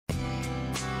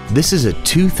This is a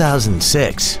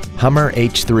 2006 Hummer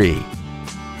H3.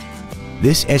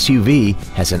 This SUV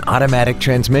has an automatic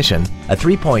transmission, a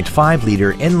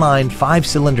 3.5-liter inline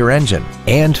 5-cylinder engine,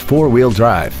 and 4-wheel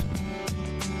drive.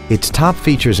 Its top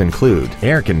features include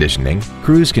air conditioning,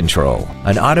 cruise control,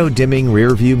 an auto-dimming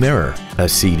rear-view mirror, a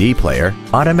CD player,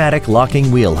 automatic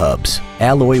locking wheel hubs,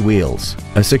 alloy wheels,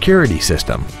 a security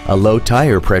system, a low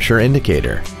tire pressure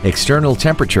indicator, external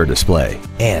temperature display,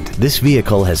 and this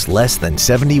vehicle has less than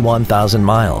 71,000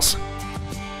 miles.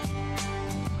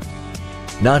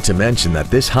 Not to mention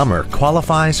that this Hummer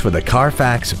qualifies for the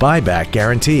Carfax buyback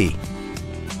guarantee.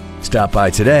 Stop by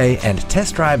today and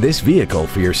test drive this vehicle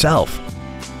for yourself.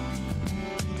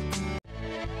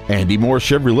 Andy Mohr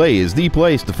Chevrolet is the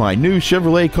place to find new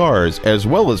Chevrolet cars as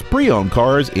well as pre-owned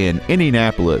cars in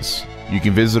Indianapolis. You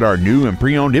can visit our new and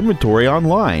pre-owned inventory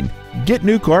online, get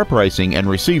new car pricing, and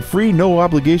receive free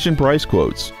no-obligation price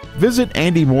quotes. Visit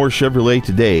Andy Mohr Chevrolet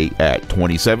today at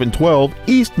 2712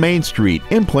 East Main Street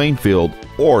in Plainfield,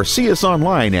 or see us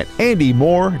online at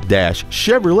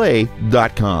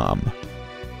andymohr-chevrolet.com.